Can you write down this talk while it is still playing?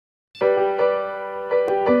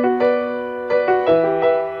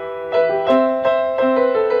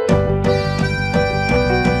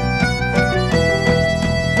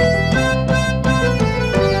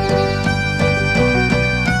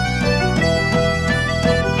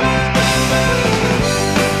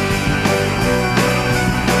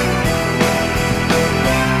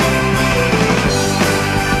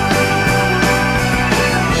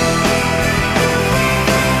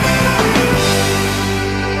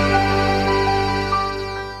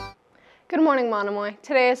morning, Monomoy.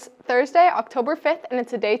 Today is Thursday, October 5th, and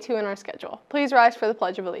it's a day 2 in our schedule. Please rise for the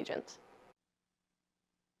Pledge of Allegiance.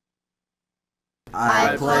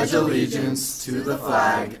 I pledge allegiance to the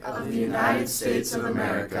flag of the United States of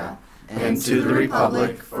America and to the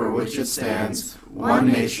republic for which it stands,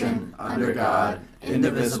 one nation, under God,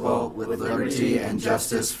 indivisible, with liberty and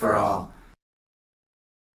justice for all.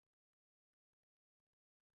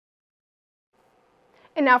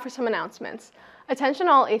 And now for some announcements. Attention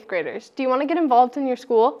all 8th graders. Do you want to get involved in your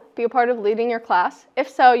school? Be a part of leading your class? If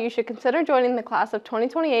so, you should consider joining the class of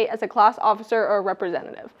 2028 as a class officer or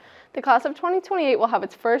representative. The class of 2028 will have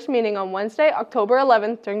its first meeting on Wednesday, October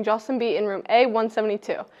 11th during Jocelyn B in room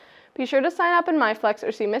A172. Be sure to sign up in MyFlex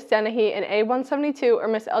or see Miss Dennehy in A172 or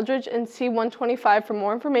Miss Eldridge in C125 for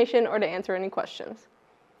more information or to answer any questions.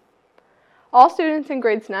 All students in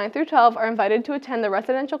grades 9 through 12 are invited to attend the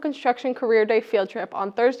Residential Construction Career Day field trip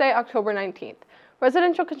on Thursday, October 19th.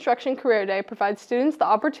 Residential Construction Career Day provides students the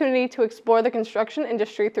opportunity to explore the construction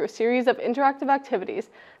industry through a series of interactive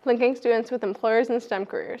activities linking students with employers and STEM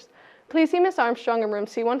careers. Please see Ms. Armstrong in room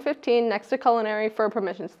C115 next to culinary for a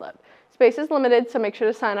permission slip. Space is limited, so make sure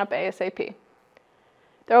to sign up ASAP.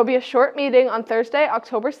 There will be a short meeting on Thursday,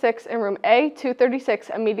 October 6th in room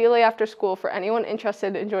A236 immediately after school for anyone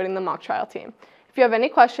interested in joining the mock trial team. If you have any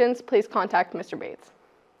questions, please contact Mr. Bates.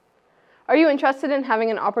 Are you interested in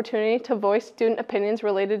having an opportunity to voice student opinions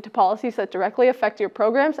related to policies that directly affect your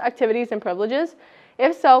programs, activities, and privileges?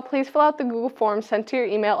 If so, please fill out the Google form sent to your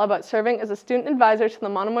email about serving as a student advisor to the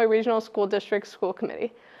Monomoy Regional School District School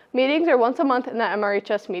Committee. Meetings are once a month in the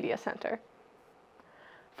MRHS Media Center.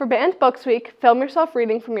 For Banned Books Week, film yourself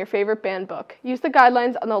reading from your favorite banned book. Use the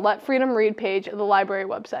guidelines on the Let Freedom Read page of the library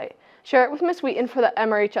website. Share it with Ms. Wheaton for the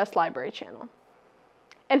MRHS Library channel.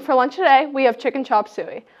 And for lunch today, we have chicken chop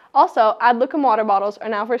suey. Also, Ad Liquid water bottles are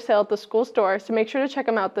now for sale at the school store, so make sure to check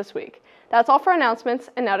them out this week. That's all for announcements,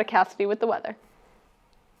 and now to Cassidy with the weather.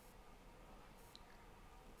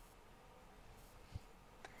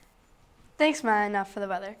 Thanks, Maya. Enough for the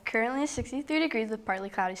weather. Currently 63 degrees with partly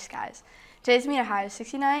cloudy skies. Today's mean a high of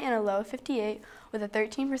 69 and a low of 58 with a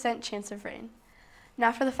 13% chance of rain.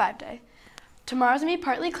 Now for the 5-day. Tomorrow's going to be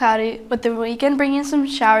partly cloudy, with the weekend bringing some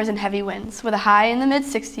showers and heavy winds, with a high in the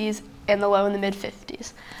mid-60s and the low in the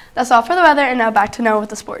mid-50s. That's all for the weather, and now back to Noah with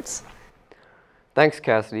the sports. Thanks,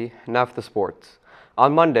 Cassidy. Now for the sports.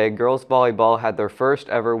 On Monday, girls volleyball had their first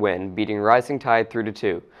ever win, beating Rising Tide 3-2.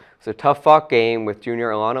 It was a tough-fought game, with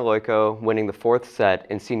junior Alana Loico winning the 4th set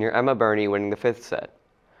and senior Emma Burney winning the 5th set.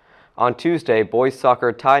 On Tuesday, boys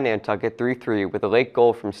soccer tied Nantucket 3-3 with a late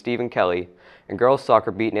goal from Stephen Kelly, and girls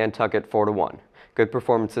soccer beat Nantucket 4-1. Good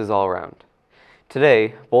performances all around.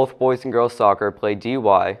 Today, both boys and girls soccer play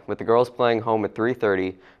DY, with the girls playing home at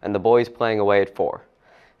 3:30 and the boys playing away at 4.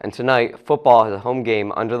 And tonight, football has a home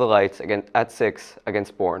game under the lights at 6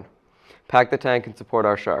 against Bourne. Pack the tank and support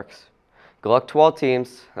our Sharks. Good luck to all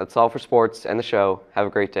teams. That's all for sports and the show. Have a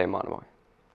great day, Monomoy.